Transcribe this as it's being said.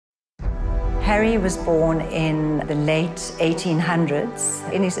Harry was born in the late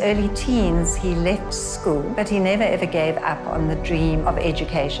 1800s. In his early teens, he left school, but he never ever gave up on the dream of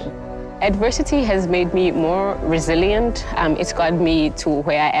education. Adversity has made me more resilient. It's got me to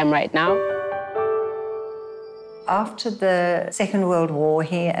where I am right now. After the Second World War,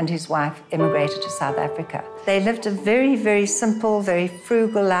 he and his wife immigrated to South Africa. They lived a very, very simple, very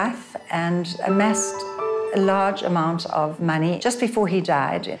frugal life and amassed a large amount of money. Just before he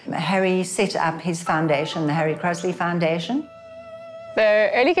died, Harry set up his foundation, the Harry Crossley Foundation. The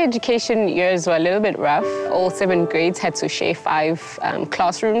early education years were a little bit rough. All 7 grades had to share 5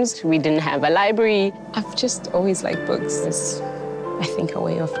 classrooms. We didn't have a library. I've just always liked books. It's, I think, a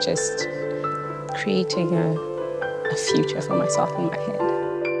way of just creating a future for myself in my head.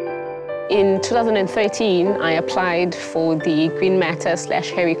 In 2013, I applied for the GreenMatter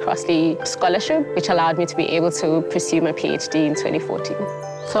 / Harry Crossley scholarship, which allowed me to be able to pursue my PhD in 2014.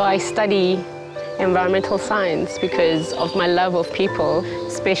 So I study environmental science because of my love of people,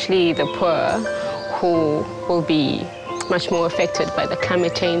 especially the poor, who will be much more affected by the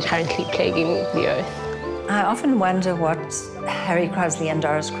climate change currently plaguing the Earth. I often wonder what Harry Crossley and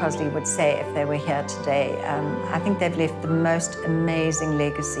Doris Crossley would say if they were here today. I think they've left the most amazing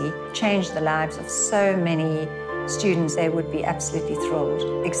legacy, changed the lives of so many students. They would be absolutely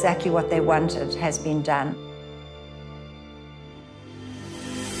thrilled. Exactly what they wanted has been done.